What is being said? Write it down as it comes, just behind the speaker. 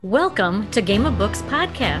Welcome to Game of Books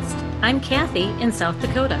Podcast. I'm Kathy in South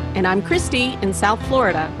Dakota. And I'm Christy in South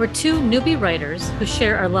Florida. We're two newbie writers who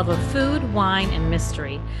share our love of food, wine, and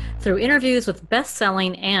mystery through interviews with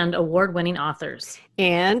best-selling and award-winning authors.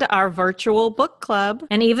 And our virtual book club.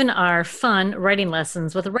 And even our fun writing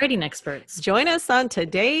lessons with writing experts. Join us on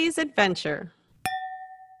today's adventure.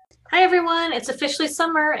 Hi, everyone. It's officially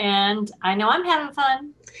summer, and I know I'm having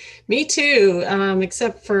fun. Me too,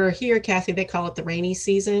 except for here, Kathy, they call it the rainy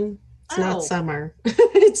season. It's not summer.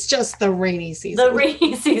 It's just the rainy season. The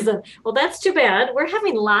rainy season. Well, that's too bad. We're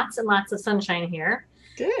having lots and lots of sunshine here.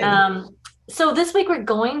 Good. So this week we're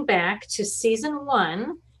going back to season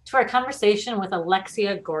 1 to our conversation with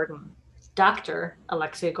Alexia Gordon. Dr.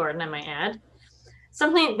 Alexia Gordon, I might add.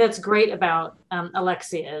 Something that's great about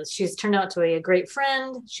Alexia is she's turned out to be a great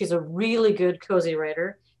friend. She's a really good cozy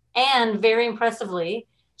writer. And very impressively,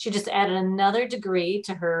 she just added another degree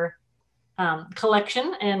to her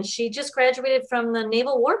collection, and she just graduated from the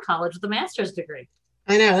Naval War College with a master's degree.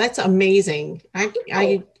 I know, that's amazing.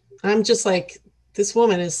 I'm just like, this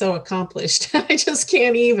woman is so accomplished. I just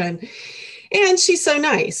can't even. And she's so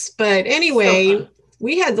nice. But anyway,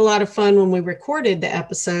 we had a lot of fun when we recorded the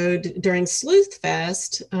episode during Sleuth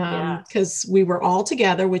Fest because we were all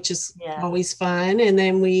together, which is always fun. And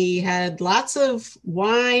then we had lots of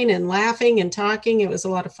wine and laughing and talking. It was a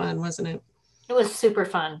lot of fun, wasn't it? It was super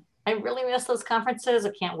fun. I really miss those conferences. I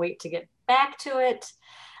can't wait to get back to it.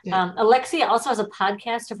 Yeah. Alexia also has a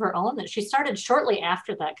podcast of her own that she started shortly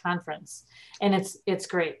after that conference. And it's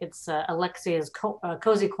great. It's Alexia's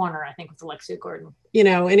Cozy Corner, I think, with Alexia Gordon. You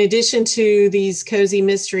know, in addition to these cozy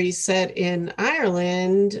mysteries set in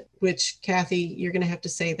Ireland, which, Kathy, you're going to have to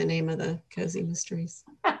say the name of the cozy mysteries.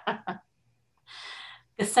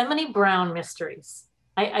 Gethsemane Brown Mysteries.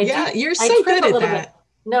 You're so good at that. Bit.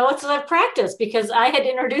 No, it's what I've practiced because I had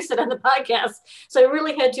introduced it on the podcast. So I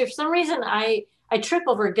really had to. For some reason, I trip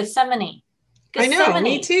over Gethsemane. I know,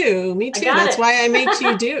 me too. That's why I made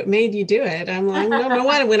you do it. I'm like, no,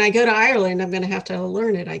 when I go to Ireland, I'm going to have to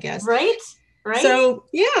learn it, I guess. Right. So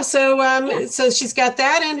so she's got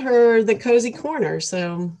that in the cozy corner.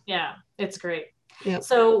 So yeah, it's great. Yep.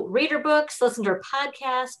 So read her books, listen to her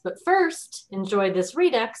podcast, but first enjoy this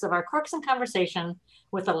redux of our Corks and Conversation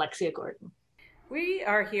with Alexia Gordon. We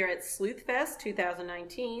are here at Sleuth Fest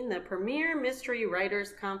 2019, the premier mystery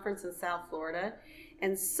writers conference in South Florida,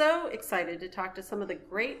 and so excited to talk to some of the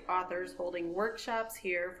great authors holding workshops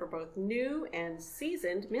here for both new and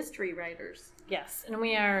seasoned mystery writers. Yes, and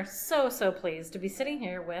we are so pleased to be sitting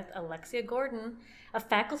here with Alexia Gordon, a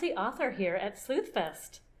faculty author here at Sleuth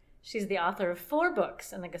Fest. She's the author of 4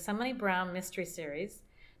 books in the Gethsemane Brown mystery series,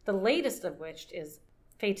 the latest of which is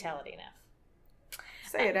Fatality in F.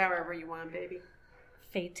 Say it however you want, baby.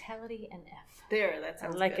 Fatality in F. There, that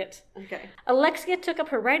sounds I like good. it. Okay. Alexia took up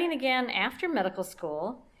her writing again after medical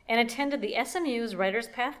school and attended the SMU's Writer's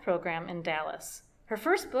Path program in Dallas. Her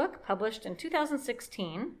first book, published in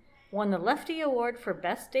 2016, won the Lefty Award for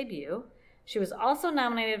Best Debut. She was also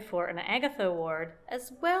nominated for an Agatha Award,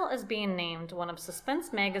 as well as being named one of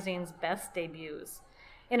Suspense Magazine's best debuts.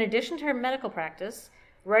 In addition to her medical practice,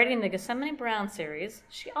 writing the Gethsemane Brown series,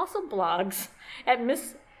 she also blogs at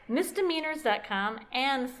misdemeanors.com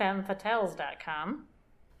and femmefatales.com.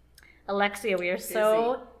 Alexia, we are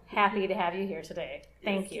so happy to have you here today.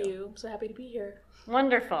 Thank you. I'm so happy to be here.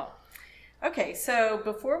 Wonderful. Okay, so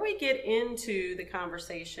before we get into the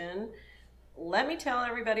conversation, let me tell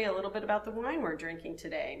everybody a little bit about the wine we're drinking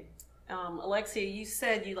today. Alexia, you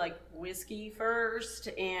said you like whiskey first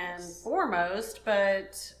and foremost,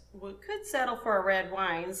 but we could settle for a red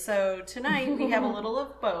wine. So tonight we have a little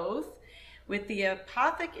of both, with the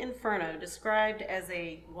Apothic Inferno described as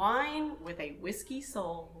a wine with a whiskey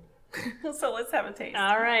soul. So let's have a taste.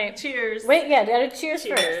 All right. Cheers. Wait, cheers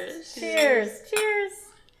first. Cheers.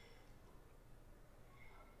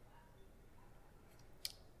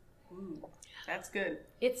 Ooh, that's good.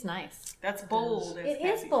 It's nice. That's bold. It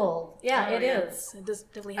is bold. Yeah, it is. It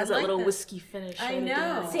definitely has that little whiskey finish. I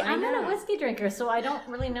know. See, I'm not a whiskey drinker, so I don't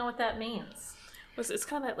really know what that means. It's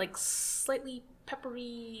kind of that like slightly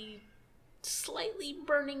peppery, slightly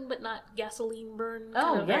burning, but not gasoline burn.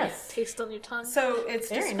 Oh, yes. Taste on your tongue. So it's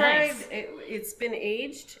Very described, nice. It's been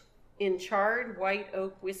aged in charred white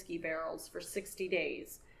oak whiskey barrels for 60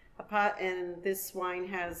 days. And this wine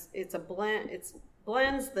it's a blend,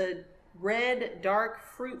 blends the red, dark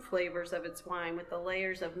fruit flavors of its wine with the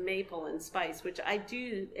layers of maple and spice, which I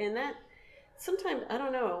do, and that sometimes, I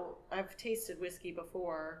don't know, I've tasted whiskey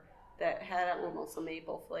before that had almost a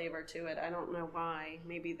maple flavor to it. I don't know why.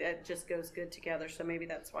 Maybe that just goes good together, so maybe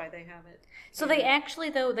that's why they have it. So they actually,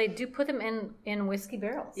 though, they do put them in whiskey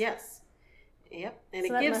barrels. Yes. Yep, and So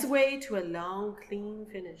it that gives must- way to a long, clean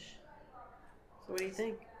finish. So what do you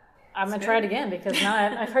think? I'm going to try it again because now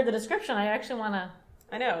I've heard the description. I actually want to.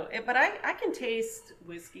 I know, but I can taste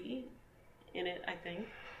whiskey in it, I think.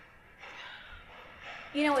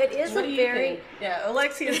 You know, it is What a do you very. think? Yeah,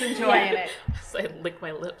 Alexia's enjoying it. So I lick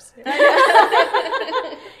my lips. It's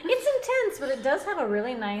intense, but it does have a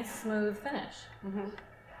really nice, smooth finish.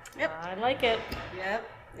 Yep. I like it. Yep.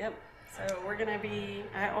 So we're going to be,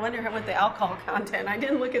 I wonder what the alcohol content, I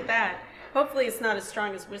didn't look at that. Hopefully it's not as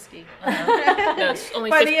strong as whiskey. No, it's only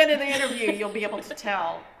By the end of the interview, you'll be able to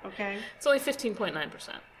tell, okay? It's only 15.9%.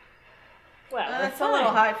 Well, That's fine. a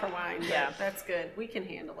little high for wine, but Yeah. that's good. We can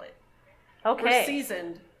handle it. Okay. We're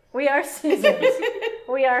seasoned. We are seasoned.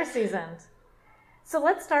 We are seasoned. So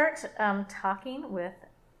let's start talking with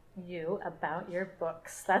you about your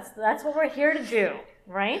books. That's what we're here to do,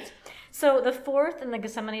 right? So the fourth in the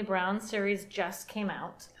Gethsemane Brown series just came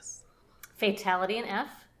out. Yes. Fatality in F.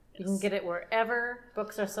 You can get it wherever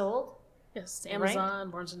books are sold. Yes,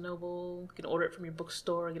 Amazon, Barnes & Noble. You can order it from your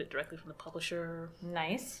bookstore, get it directly from the publisher.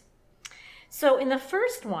 Nice. So in the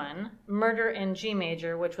first one, Murder in G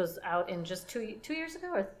Major, which was out in just two years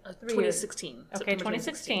ago or 3 years? 2016. Okay, September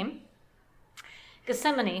 2016.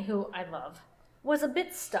 Gethsemane, who I love, was a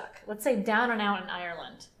bit stuck. Let's say down and out in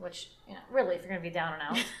Ireland, which, really, if you're going to be down and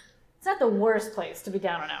out, it's not the worst place to be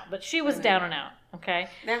down and out, but she was down and out, okay?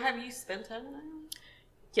 Now, have you spent time in Ireland?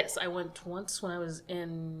 Yes, I went once when I was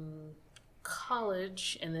in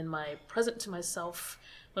college, and then my present to myself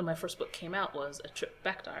when my first book came out was a trip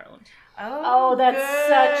back to Ireland. Oh, that's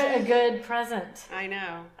such a good present. I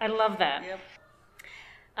know. I love that. Yep.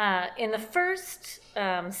 In the first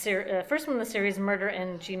first one in the series, Murder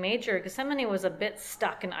in G Major, Gethsemane was a bit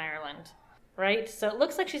stuck in Ireland, right? So it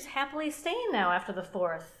looks like she's happily staying now after the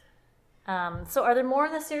fourth. So are there more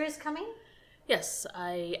in the series coming? Yes,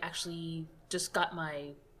 I actually just got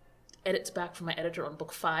my edits back from my editor on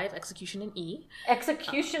book 5, Execution in E.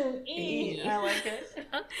 Execution E. I like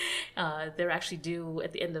it. They're actually due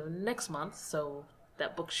at the end of next month, so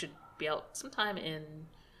that book should be out sometime in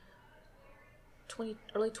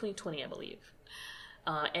early 2020, I believe.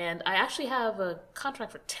 And I actually have a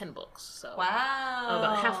contract for 10 books, so Wow. I'm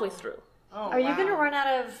about halfway through. Oh, Are you wow. going to run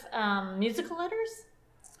out of musical letters?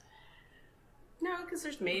 No, because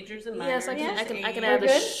there's majors and Yes, minors. I can We're add the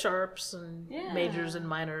good? sharps and Yeah. majors and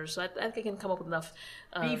minors, so I think I can come up with enough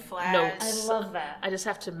B flat. notes. I love that. I just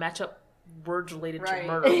have to match up words related Right. to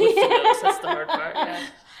murder with the notes. That's the hard part. Yeah.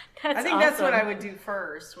 That's I think that's what I awesome. would do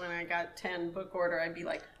first when I got 10 book order. I'd be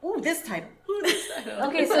like, ooh, this title. Ooh, this title.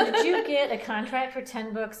 Okay, so did you get a contract for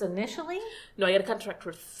 10 books initially? No, I got a contract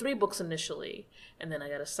for 3 books initially, and then I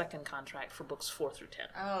got a second contract for books 4 through 10.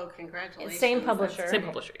 Oh, congratulations. Same publisher. Same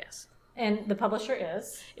publisher, yes. And the publisher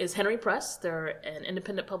is? Is Henry Press. They're an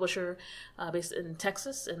independent publisher based in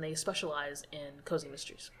Texas, and they specialize in cozy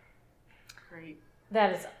mysteries. Great.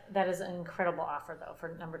 That is an incredible offer, though, for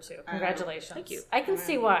number 2. Congratulations. Thank you. I can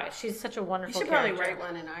see why. She's such a You wonderful should probably character. write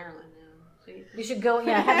one in Ireland now. See? You should go,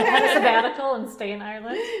 have a sabbatical and stay in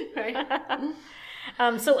Ireland.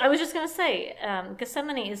 Right? So I was just going to say,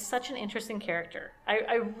 Gethsemane is such an interesting character.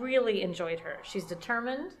 I really enjoyed her. She's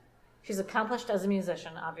determined. She's accomplished as a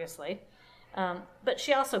musician, obviously. But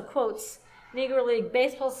she also quotes Negro League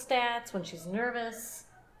baseball stats when she's nervous.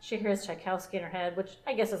 She hears Tchaikovsky in her head, which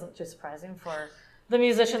I guess isn't too surprising for the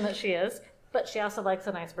musician that she is. But she also likes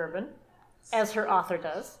a nice bourbon, as her author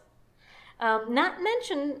does. Not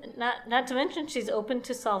to mention, she's open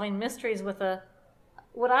to solving mysteries with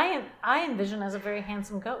what I envision as a very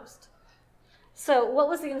handsome ghost. So, what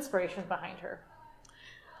was the inspiration behind her?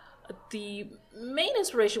 The main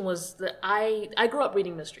inspiration was that I grew up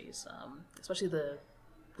reading mysteries, especially what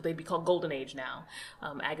they'd be called Golden Age now.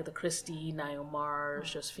 Agatha Christie, Naomi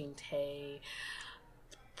Marsh, Josephine Tey.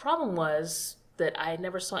 The problem was that I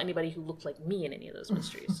never saw anybody who looked like me in any of those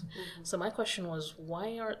mysteries. So my question was,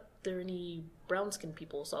 why aren't there any brown-skinned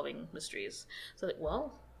people solving mysteries? So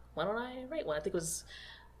well, why don't I write one? I think it was,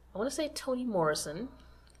 I want to say Toni Morrison.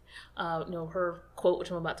 Her quote, which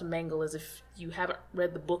I'm about to mangle, is if you haven't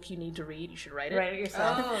read the book you need to read, you should write it. Write it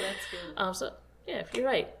yourself. Oh, that's good. So, yeah, if you're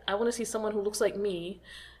right. I want to see someone who looks like me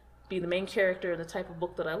be the main character in the type of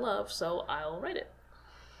book that I love, so I'll write it.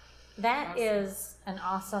 That is an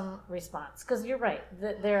awesome response, because you're right.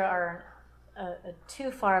 There are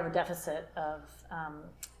too far of a deficit of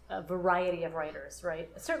a variety of writers, right?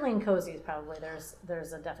 Certainly in cozies, probably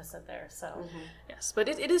there's a deficit there. So Yes, but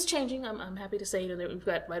it is changing. I'm happy to say, that we've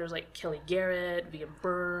got writers like Kelly Garrett, Vivian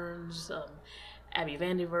Burns, Abby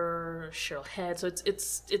Vandiver, Cheryl Head. So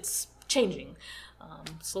it's changing,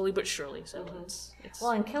 slowly but surely. So it's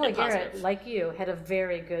Well, and Kelly been Garrett, positive. like you, had a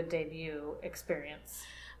very good debut experience.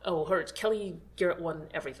 Oh, Kelly Garrett won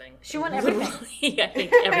everything. She won everything. Literally, I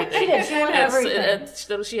think everything. She did. She won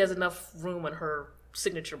everything. She has enough room in her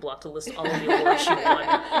signature block to list all of the awards she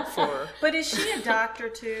won for. But is she a doctor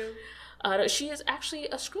too? No, she is actually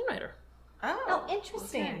a screenwriter. Oh,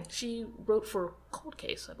 interesting. okay. She wrote for Cold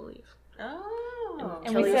Case, I believe. Oh.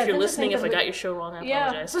 And we Kelly, said if you're it's listening, if I interesting got your show wrong, I Yeah,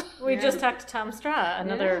 apologize. we just talked to Tom Straw,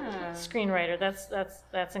 another Yeah. screenwriter.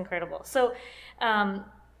 That's incredible. So,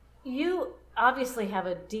 you obviously have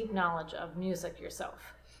a deep knowledge of music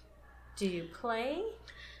yourself. Do you play?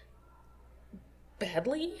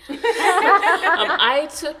 Badly. I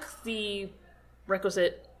took the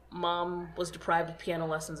requisite. Mom was deprived of piano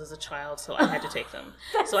lessons as a child, so I had to take them.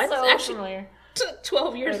 So I so actually familiar. took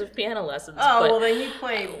 12 years of piano lessons. Oh, but, well, then you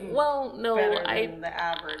played well, no, better I than the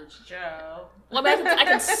average Joe. Well, I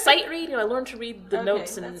can sight read. I learned to read the Okay,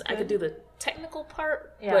 notes, and that's I could do the technical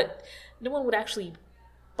part. Yeah. But no one would actually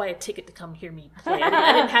buy a ticket to come hear me play.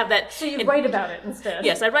 I didn't have that. So you write about it instead.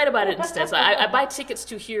 Yes, I write about it instead. So I buy tickets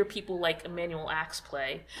to hear people like Emmanuel Axe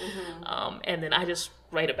play, and then I just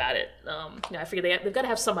write about it. I figure they've got to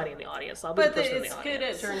have somebody in the audience. So I'll be But the person in it's the good at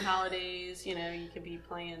audience. during holidays. You could be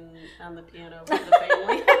playing on the piano for the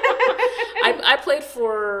family. I played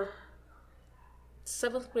for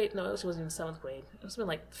 7th grade. No, it wasn't even 7th grade. It was been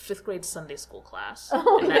like 5th grade Sunday school class.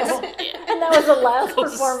 Oh, and no. yeah, And that was the last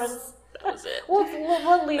was- performance. that was it.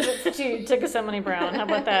 We'll leave it to Gethsemane Brown. How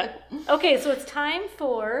about that? Okay, so it's time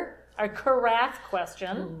for our carafe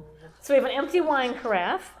question. So we have an empty wine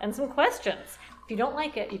carafe and some questions. If you don't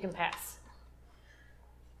like it, you can pass.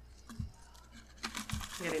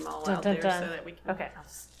 Get him all Dun, out dun, there dun. so that we can. Okay, I'll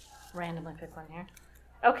just randomly pick one here.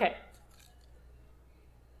 Okay.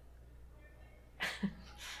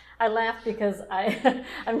 I laugh because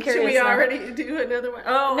I'm curious. Should we now. already do another one?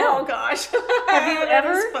 Oh, No. oh gosh. Have you That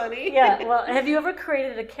ever? is funny. Yeah. Well, have you ever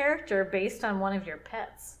created a character based on one of your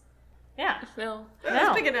pets? Yeah. No. Let's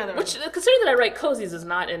No. pick another one. Which, considering that I write cozies, is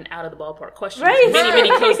not an out of the ballpark question. Right.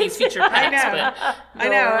 Many cozies feature pets. I know. But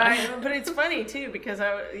I know, but it's funny too because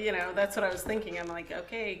that's what I was thinking. I'm like,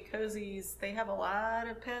 okay, cozies, they have a lot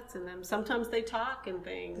of pets in them. Sometimes they talk and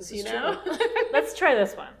things, This is Let's try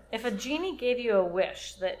this one. If a genie gave you a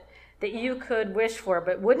wish that you could wish for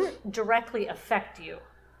but wouldn't directly affect you,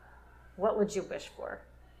 what would you wish for?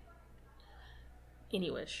 any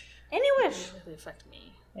wish. Any wish. Doesn't really affect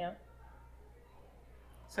me. Yeah.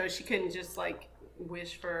 So she couldn't just like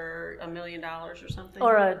wish for $1 million or something.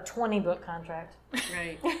 Or a 20-book contract.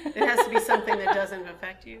 Right. It has to be something that doesn't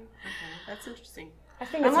affect you. Okay, that's interesting. I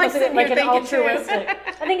think I'm it's like supposed to be sitting like here an thinking, too. altruistic.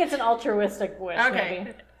 I think it's an altruistic wish. Okay.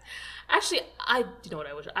 Maybe. Actually, you know what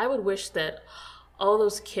I wish? I would wish that all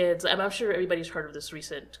those kids, and I'm sure everybody's heard of this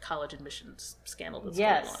recent college admissions scandal that's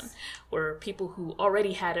Yes. going on, where people who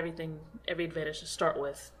already had every advantage to start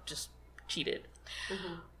with, just cheated.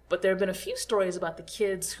 But there have been a few stories about the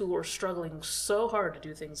kids who were struggling so hard to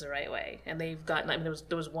do things the right way, and they've gotten. I mean,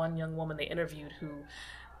 there was one young woman they interviewed who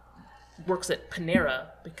works at Panera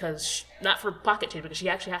because not for pocket change, because she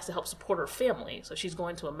actually has to help support her family. So she's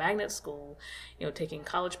going to a magnet school, taking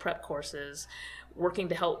college prep courses, working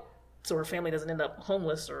to help so her family doesn't end up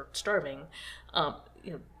homeless or starving.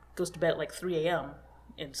 Goes to bed at like 3 a.m.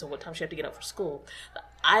 and so what time she have to get up for school.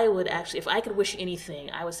 I would actually, if I could wish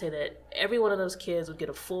anything, I would say that every one of those kids would get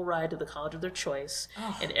a full ride to the college of their choice,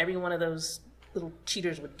 and every one of those little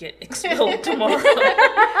cheaters would get expelled tomorrow.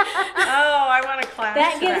 Oh, I want to clap.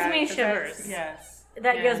 That to gives me 'cause shivers. that's- Yes.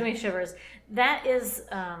 That Yeah. gives me shivers. That is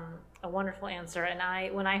a wonderful answer.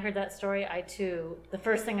 And when I heard that story, I too, the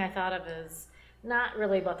first thing I thought of is not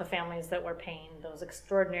really about the families that were paying those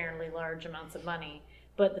extraordinarily large amounts of money,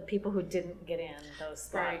 but the people who didn't get in those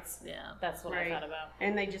Right. spots. Yeah. That's what I Right. thought about.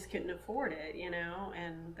 And they just couldn't afford it,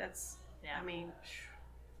 and that's, Yeah. I mean,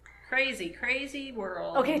 crazy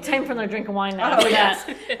world. Okay, time for another drink of wine now. Oh, After yes.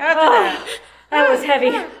 that. After that. That was heavy.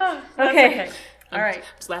 That's Okay. All right.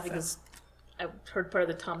 I was laughing because I heard part of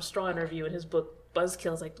the Tom Straw interview in his book Buzzkill.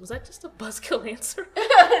 I was like, was that just a buzzkill answer?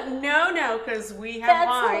 No, because we have That's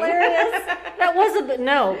wine. hilarious. That was a bit,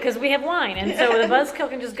 no, because we have wine, and so the buzzkill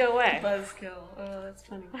can just go away. Buzzkill. Oh, that's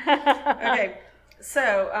funny. Okay,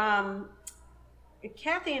 so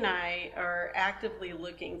Kathy and I are actively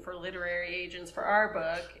looking for literary agents for our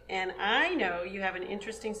book, and I know you have an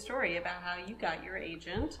interesting story about how you got your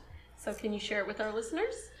agent. So can you share it with our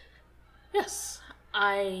listeners? Yes.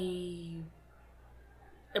 I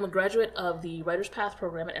am a graduate of the Writer's Path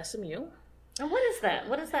program at SMU. And what is that?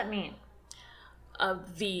 What does that mean?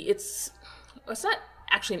 It's not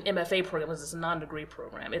actually an MFA program. It's a non-degree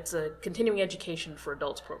program. It's a continuing education for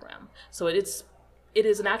adults program. So it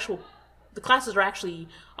is an actual. The classes are actually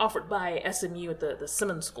offered by SMU at the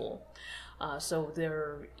Simmons School. So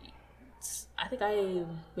I think I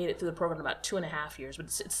made it through the program in about 2.5 years, but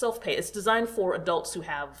it's self-paced. It's designed for adults who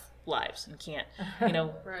have lives and can't,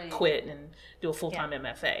 Right. quit and do a full-time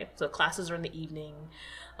MFA. So classes are in the evening.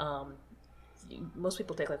 Most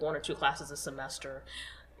people take like 1 or 2 classes a semester.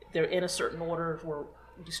 They're in a certain order where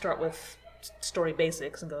you start with story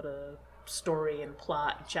basics and go to story and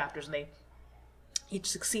plot and chapters, and each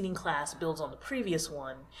succeeding class builds on the previous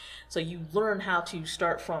one. So you learn how to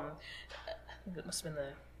start from, I think it must have been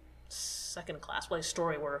the second class, probably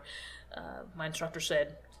story, where my instructor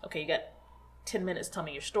said, okay, you got 10 minutes, tell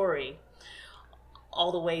me your story,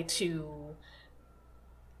 all the way to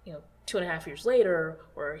 2.5 years later,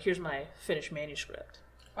 where here's my finished manuscript.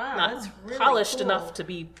 Wow, Not that's really polished cool. enough to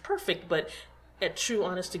be perfect, but a true,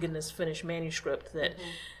 honest to goodness finished manuscript that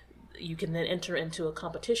you can then enter into a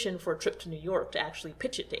competition for a trip to New York to actually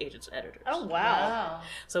pitch it to agents and editors. Oh, wow. Wow.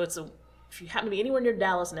 So if you happen to be anywhere near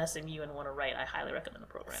Dallas and SMU and want to write, I highly recommend the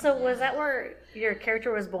program. So was that where your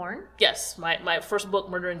character was born? Yes, my first book,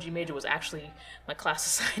 Murder in G Major, was actually my class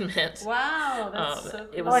assignment. Wow, that's so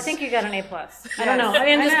it cool. Oh, I think you got an A+. I don't know.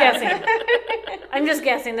 I'm just guessing. I'm just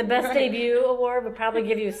guessing. The Best Debut Award would probably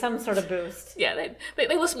give you some sort of boost. Yeah,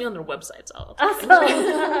 they list me on their websites. Awesome.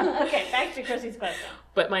 Okay, back to Chrissy's question.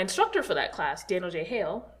 But my instructor for that class, Daniel J.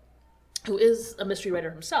 Hale, who is a mystery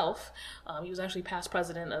writer himself, he was actually past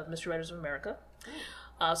president of Mystery Writers of America.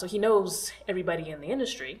 So he knows everybody in the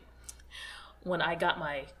industry. When I got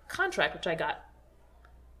my contract, which I got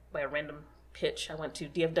by a random pitch, I went to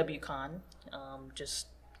DFW Con. Just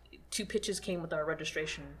 2 pitches came with our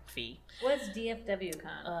registration fee. What's DFW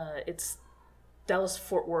Con? It's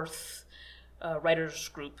Dallas-Fort Worth Writers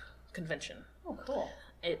Group Convention. Oh, cool.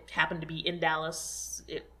 It happened to be in Dallas.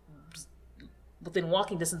 It was within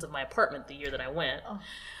walking distance of my apartment the year that I went.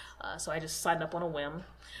 So I just signed up on a whim,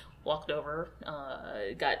 walked over,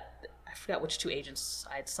 I forgot which 2 agents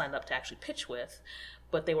I had signed up to actually pitch with,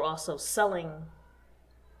 but they were also selling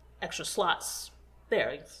extra slots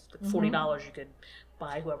there. Like $40 you could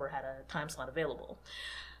buy whoever had a time slot available.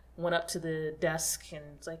 Went up to the desk and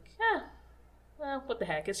it's like, well, what the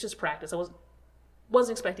heck? It's just practice. I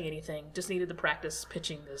wasn't expecting anything. Just needed to practice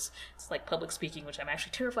pitching this. It's like public speaking, which I'm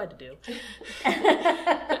actually terrified to do.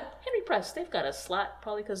 Henry Press, they've got a slot,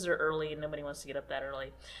 probably because they're early and nobody wants to get up that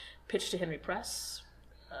early. Pitched to Henry Press.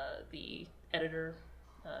 The editor,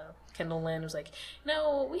 Kendall Lynn, was like,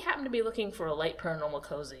 we happen to be looking for a light paranormal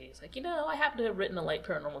cozy. He's like, I happen to have written a light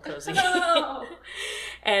paranormal cozy.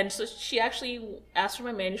 And so she actually asked for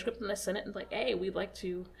my manuscript and I sent it and was like, hey, we'd like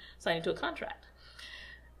to sign you to a contract.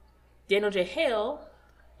 Daniel J. Hale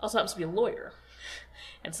also happens to be a lawyer.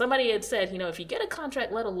 And somebody had said, if you get a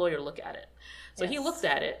contract, let a lawyer look at it. So he looked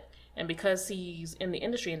at it, and because he's in the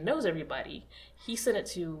industry and knows everybody, he sent it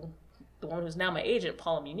to the one who's now my agent,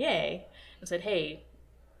 Paula Munier, and said, hey,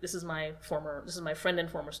 this is my friend and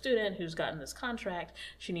former student who's gotten this contract.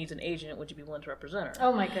 She needs an agent. Would you be willing to represent her?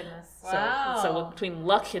 Oh, my goodness. Wow. So between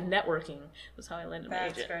luck and networking was how I landed my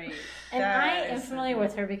That's agent. great. And That I am is familiar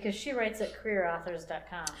with her because she writes at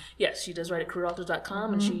careerauthors.com. Yes, she does write at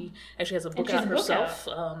careerauthors.com, and she actually has a book she's out a book herself,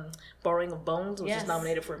 Borrowing of Bones, which Yes. is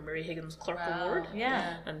nominated for a Mary Higgins Clark Wow. Award.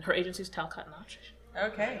 Yeah. And her agency's Talcott Notch.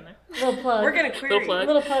 Okay. Little plug. We're going to query. Little plug.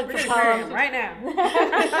 Little plug We're for gonna query Paula. him right now.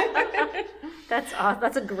 That's awesome.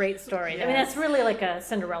 That's a great story. I mean, Yes. that's really like a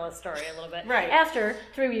Cinderella story a little bit. Right. After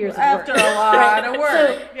 3 years of After work. a lot of work.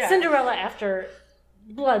 So Yeah. Cinderella after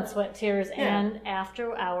blood, sweat, tears, Yeah. and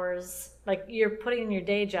after hours, like you're putting in your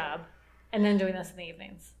day job and then doing this in the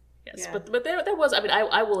evenings. Yes, Yeah. but there was,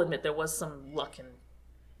 I will admit, there was some luck and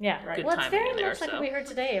Yeah, Right. Well, it's timing very in there, much like so. what we heard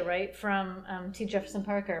today, right, from T. Jefferson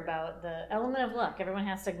Parker about the element of luck. Everyone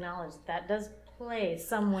has to acknowledge that does play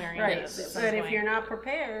somewhere in Right. this. at some But if point. you're not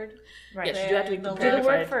prepared, right, yes, you do have to be Do the prepared. do the if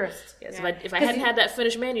work I- first. Yes, Yeah. if I hadn't had that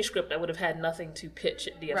finished manuscript, I would have had nothing to pitch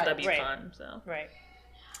at DFW Right. Con. So Right.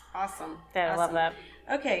 awesome. I love Awesome. that.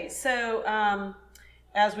 Okay, so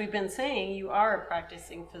as we've been saying, you are a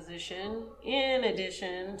practicing physician in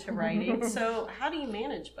addition to writing. So how do you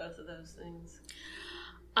manage both of those things?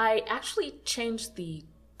 I actually changed the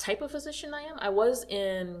type of physician I am. I was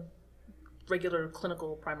in regular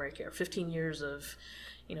clinical primary care, 15 years of,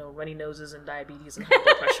 runny noses and diabetes and high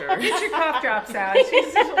blood pressure. Get your cough drops out.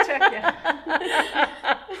 She'll check you.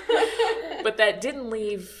 But that didn't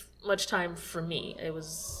leave much time for me. It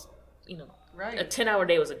was, Right. a 10-hour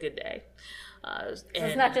day was a good day. So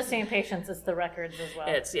it's not just seeing patients; it's the records as well.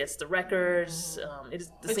 It's the records. It is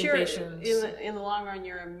the But same you're, patients. in the long run,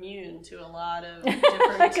 you're immune to a lot of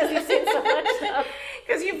different... Because you've seen so much stuff.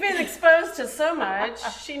 Because you've been exposed to so much,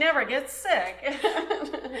 she never gets sick.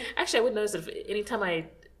 Actually, I would notice that if anytime I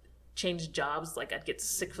changed jobs, like I'd get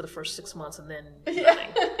sick for the first 6 months and then nothing.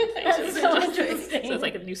 That's so interesting. So it's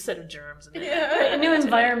like a new set of germs. And A new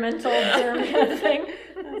environmental germ kind of thing.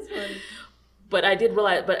 That's funny. But I did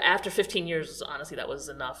realize, but after 15 years, honestly, that was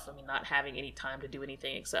enough. I mean, not having any time to do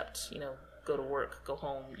anything except, go to work, go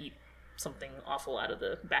home, eat something awful out of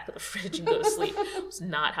the back of the fridge and go to sleep was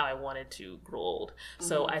not how I wanted to grow old.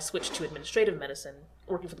 So I switched to administrative medicine,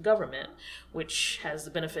 working for the government, which has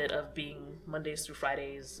the benefit of being Mondays through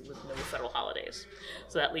Fridays with no federal holidays.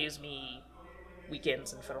 So that leaves me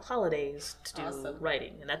weekends and federal holidays to do Awesome.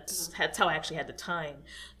 writing. And that's how I actually had the time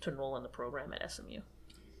to enroll in the program at SMU.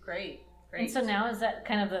 Great. And so now is that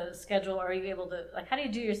kind of the schedule? Are you able to, how do you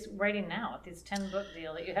do your writing now with these 10-book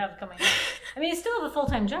deal that you have coming up? I mean, you still have a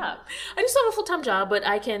full-time job. I do still have a full-time job, but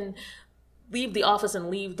I can leave the office and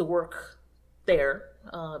leave the work there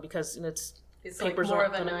because It's like papers more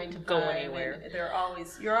of aren't a gonna 9 to 5. go anywhere. And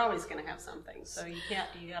you're always going to have something. So you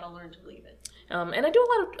got to learn to leave it. And I do a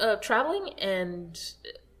lot of traveling, and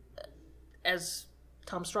as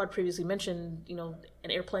Tom Stroud previously mentioned, an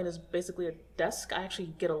airplane is basically a desk. I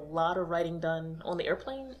actually get a lot of writing done on the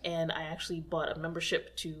airplane, and I actually bought a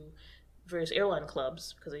membership to various airline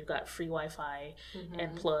clubs because they've got free Wi-Fi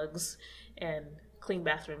and plugs and clean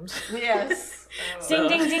bathrooms. Yes. Ding,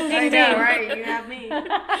 ding, ding, I ding, know, ding. right? You have me.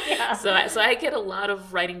 Yeah. So I get a lot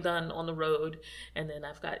of writing done on the road, and then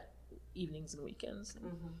I've got evenings and weekends.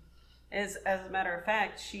 As a matter of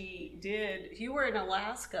fact, you were in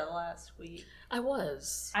Alaska last week. I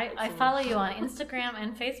was. I follow you on Instagram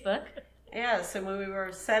and Facebook. Yeah, so when we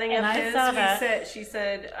were setting And up I saw that. this, she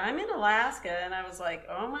said, I'm in Alaska. And I was like,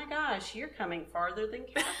 oh my gosh, you're coming farther than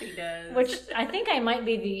Kathy does. Which I think I might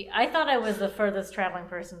be I thought I was the furthest traveling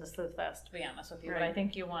person to Sleuth Fest, to be honest with you, but I Right.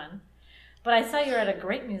 think you won. But I saw you were at a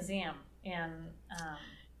great museum in,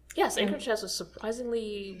 Yes, Anchorage has a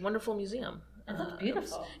surprisingly wonderful museum. it looked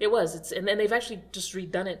beautiful. It was. And then they've actually just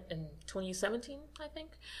redone it in 2017, I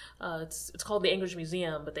think. It's called the Anchorage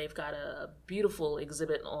Museum, but they've got a beautiful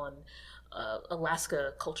exhibit on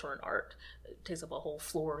Alaska culture and art. It takes up a whole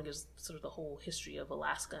floor and gives sort of the whole history of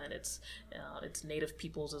Alaska and its native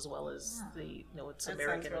peoples as well as its That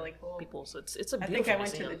American sounds really cool. people. So it's a I beautiful think I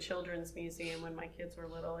went museum. to the Children's Museum when my kids were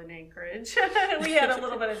little in Anchorage. We had a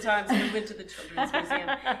little bit of time, so we went to the Children's Museum.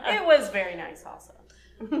 It was very nice also.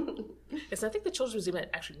 Yes, I think the Children's Museum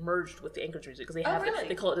actually merged with the Anchorage Museum because they have really?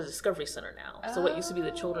 they call it the Discovery Center now. So what used to be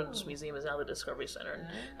the Children's Museum is now the Discovery Center. And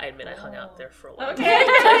I admit I hung out there for a while. Okay.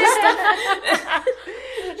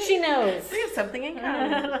 She knows. We have something in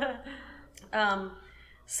common.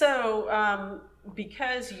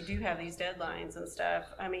 Because you do have these deadlines and stuff,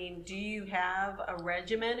 I mean, do you have a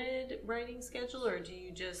regimented writing schedule, or do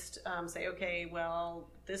you just say, okay, well,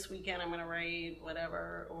 this weekend I'm going to write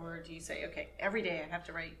whatever, or do you say, okay, every day I have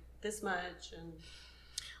to write this much? And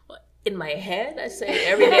In my head, I say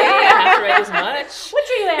every day I have to write as much. Which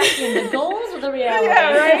are you asking, the goals or the reality?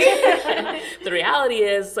 Yeah, right. The reality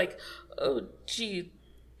is like, oh, gee,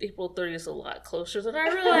 April 30th is a lot closer than I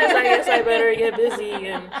realized. I guess I better get busy.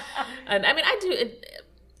 And I mean, I do,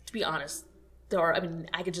 to be honest,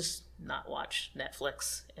 I could just not watch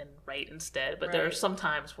Netflix and write instead. But there are Right. some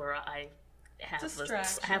times where I have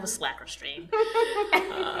Distraction. a slacker strain.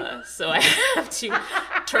 So I have to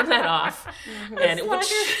turn that off. And Slacker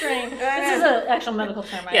strain. This is an actual medical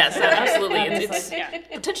term. I Yes, said. absolutely. Obviously, It's yeah.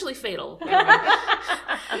 potentially fatal.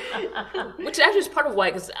 Which actually is part of why,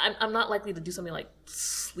 because I'm not likely to do something like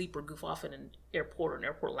sleep or goof off in an airport or an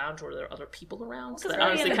airport lounge where there are other people around. So that Well,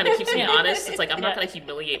 honestly yeah. kind of keeps me Yeah. honest. It's like I'm not Yeah. going to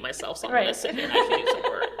humiliate myself, so I'm Right. going to sit here and actually do some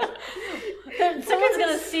work. Someone's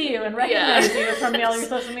going to see you and recognize you from all your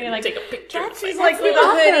social media. Like, Take a picture. that's, He's that's like the with a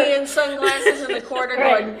author. hoodie and sunglasses in the corner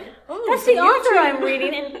Right. going, oh, That's so the author YouTube- I'm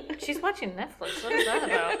reading, and she's watching Netflix. What is that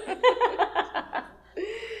about?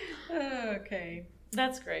 Okay.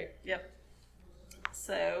 That's great. Yep.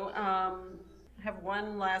 So, I have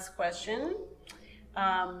one last question.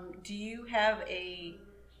 Do you have a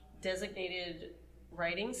designated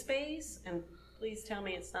writing space? And please tell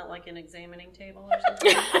me it's not like an examining table or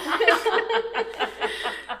something.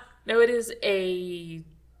 No, it is a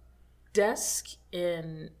desk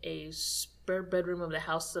in a spare bedroom of the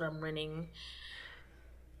house that I'm renting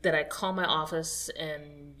that I call my office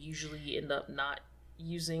and usually end up not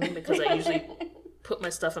using because I usually put my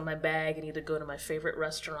stuff in my bag and either go to my favorite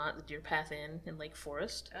restaurant, the Deer Path Inn in Lake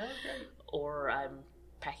Forest, Oh, great. or I'm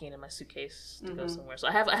packing it in my suitcase to go somewhere. So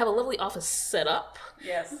I have a lovely office set up.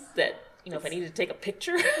 Yes. That, you know, if I need to take a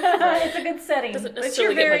picture, It's a good setting. doesn't But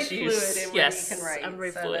necessarily you're very get much fluid use. in when Yes, you can write. I'm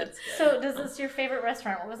very so fluid. that's good. So, does this your favorite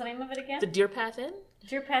restaurant? What was the name of it again? The Deer Path Inn?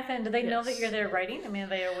 Deer Path Inn. Do they know that Yes. you're there writing? I mean, are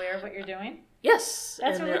they aware of what you're doing? Yes.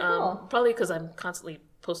 That's and really cool. Probably because I'm constantly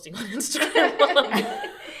posting on Instagram.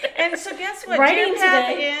 And so guess what? Writing Dear Path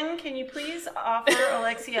today. Inn, can you please offer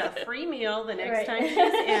Alexia a free meal the next Right. time she's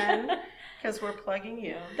in? Because we're plugging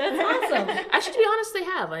you. That's awesome. Actually, to be honest, they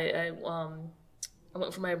have. I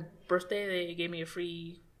went for my birthday. They gave me a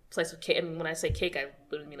free slice of cake. And when I say cake, I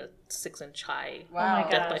literally mean a 6-inch high Oh my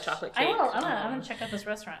Death by gosh. Chocolate I cake. will. I'm gonna check out this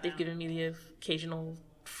restaurant. They've now. given me the occasional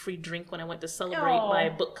free drink when I went to celebrate Oh. my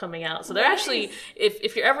book coming out. So they're Nice. actually,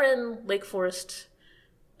 if you're ever in Lake Forest,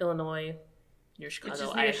 Illinois, near Chicago, Which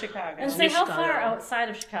is near Chicago. And so, near how Chicago. far outside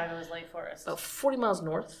of Chicago is Lake Forest? about 40 miles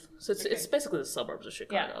north. So it's Okay. it's basically the suburbs of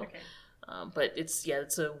Chicago. Yeah, Okay. But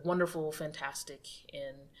it's a wonderful, fantastic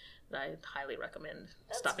inn that I highly recommend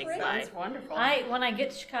stopping great. by. Sounds wonderful. When I get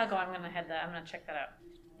to Chicago, I'm gonna check that out.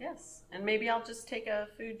 Yes. And maybe I'll just take a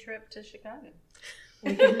food trip to Chicago.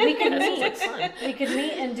 We could That sounds meet. like fun. We could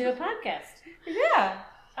meet and do a podcast. Yeah,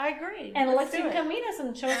 I agree. And Let's Alexia do can it. come meet us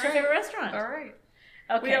and show us her All right. favorite restaurant. All right.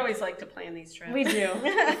 Okay. We always like to plan these trips. We do.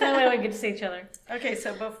 It's the only way we get to see each other. Okay,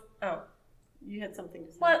 so you had something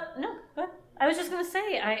to say. What? No. What? I was just gonna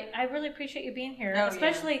say I really appreciate you being here. Oh, yeah.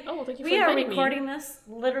 Especially Oh, well, thank you we for are inviting me. recording this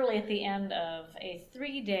literally at the end of a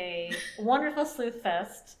 3-day wonderful Sleuth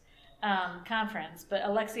Fest conference, but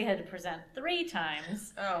Alexia had to present 3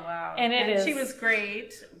 times. Oh wow! And she is was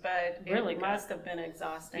great, but really it good. must have been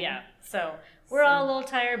exhausting. Yeah. So we're all a little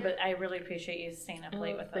tired, but I really appreciate you staying up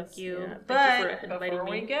late with us. Thank you. Yeah. Thank But you for inviting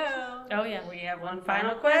before we me. go, Oh, yeah. we have one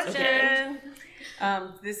final question. Okay.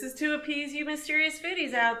 This is to appease you mysterious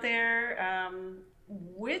foodies out there.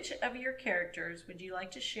 Which of your characters would you like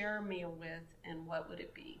to share a meal with, and what would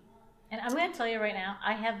it be? And I'm going to tell you right now,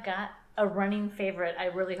 I have got a running favorite. I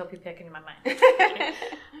really hope you pick in my mind.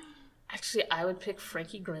 Actually, I would pick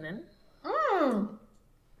Frankie Grinnin.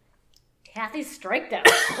 Kathy's strike down.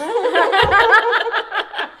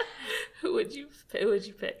 Who would you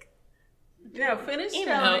pick? No, finish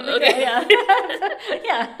Email telling. Oh, okay. Yeah.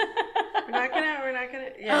 Yeah. We're not gonna.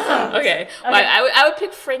 Yeah. Okay. Well, I would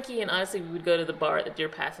pick Frankie, and honestly, we would go to the bar at the Deer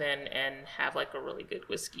Path Inn and have like a really good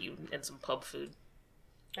whiskey and some pub food.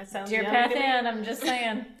 That sounds Deer yummy Path to me. Inn, I'm just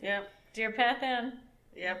saying. Yep. Deer Path Inn.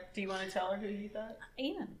 Yep. Do you want to tell her who you thought?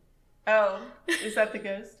 Ian. Oh, is that the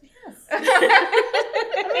ghost? Yes. I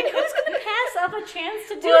mean, who's going to pass up a chance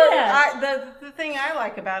to do that? The thing I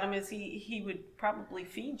like about him is he would probably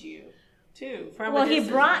feed you too. From Well, a he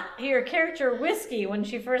distance. brought your character whiskey when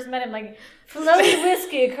she first met him, like floated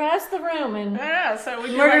whiskey across the room, and Yeah, so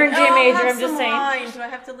we Murder and J I'll Major, have I'm just some saying. wine. Do I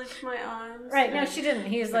have to lift my arms? right? No, she didn't.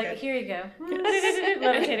 He was like, Okay. "Here you go,"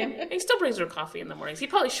 levitating. And he still brings her coffee in the mornings. He'd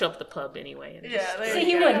probably show up at the pub anyway. And Yeah, just, there See, you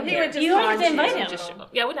he go. would. He would just You don't have to haunt invite you. him. just show up.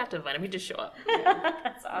 Yeah, I wouldn't have to invite him. He'd just show up.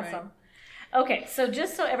 That's awesome. Okay, so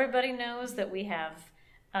just so everybody knows that we have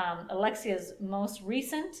Alexia's most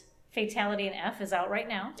recent Fatality in F is out right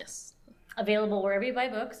now, Yes. available wherever you buy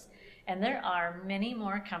books, and there are many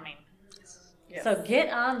more coming. Yes. So get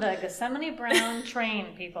on the Gethsemane Brown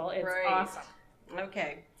train, people. It's Right. awesome.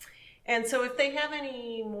 Okay. And so if they have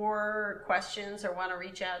any more questions or want to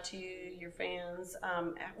reach out to you, your fans,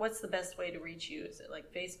 what's the best way to reach you? Is it like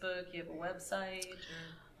Facebook? You have a website?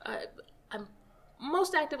 Or... I'm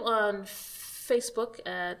most active on Facebook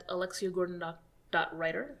at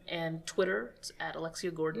alexiagordon.writer and Twitter at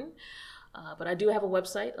Alexia Gordon. But I do have a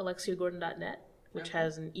website, alexiagordon.net, which Okay.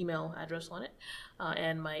 has an email address on it.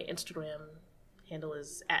 And my Instagram handle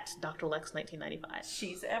is at drlex1995.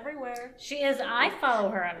 She's everywhere. She is. I follow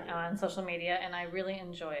her on social media, and I really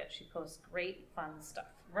enjoy it. She posts great, fun stuff.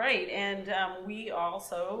 Right. And we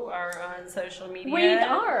also are on social media. We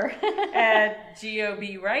are. At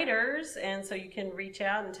GOB Writers, and so you can reach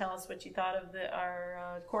out and tell us what you thought of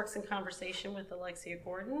our Corks in Conversation with Alexia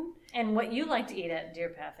Gordon. And what you like to eat at Deer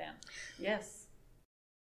Path Inn. Yes.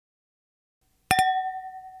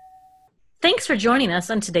 Thanks for joining us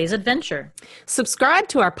on today's adventure. Subscribe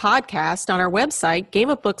to our podcast on our website,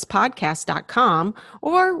 gameofbookspodcast.com,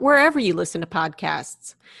 or wherever you listen to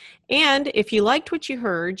podcasts. And if you liked what you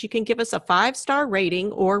heard, you can give us a 5-star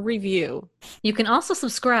rating or review. You can also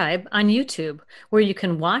subscribe on YouTube, where you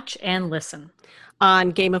can watch and listen.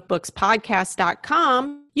 On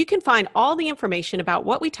gameofbookspodcast.com, you can find all the information about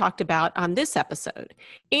what we talked about on this episode.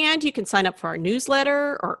 And you can sign up for our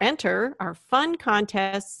newsletter or enter our fun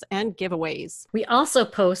contests and giveaways. We also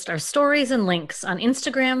post our stories and links on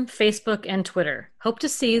Instagram, Facebook, and Twitter. Hope to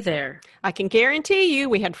see you there. I can guarantee you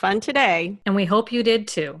we had fun today. And we hope you did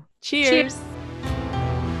too. Cheers.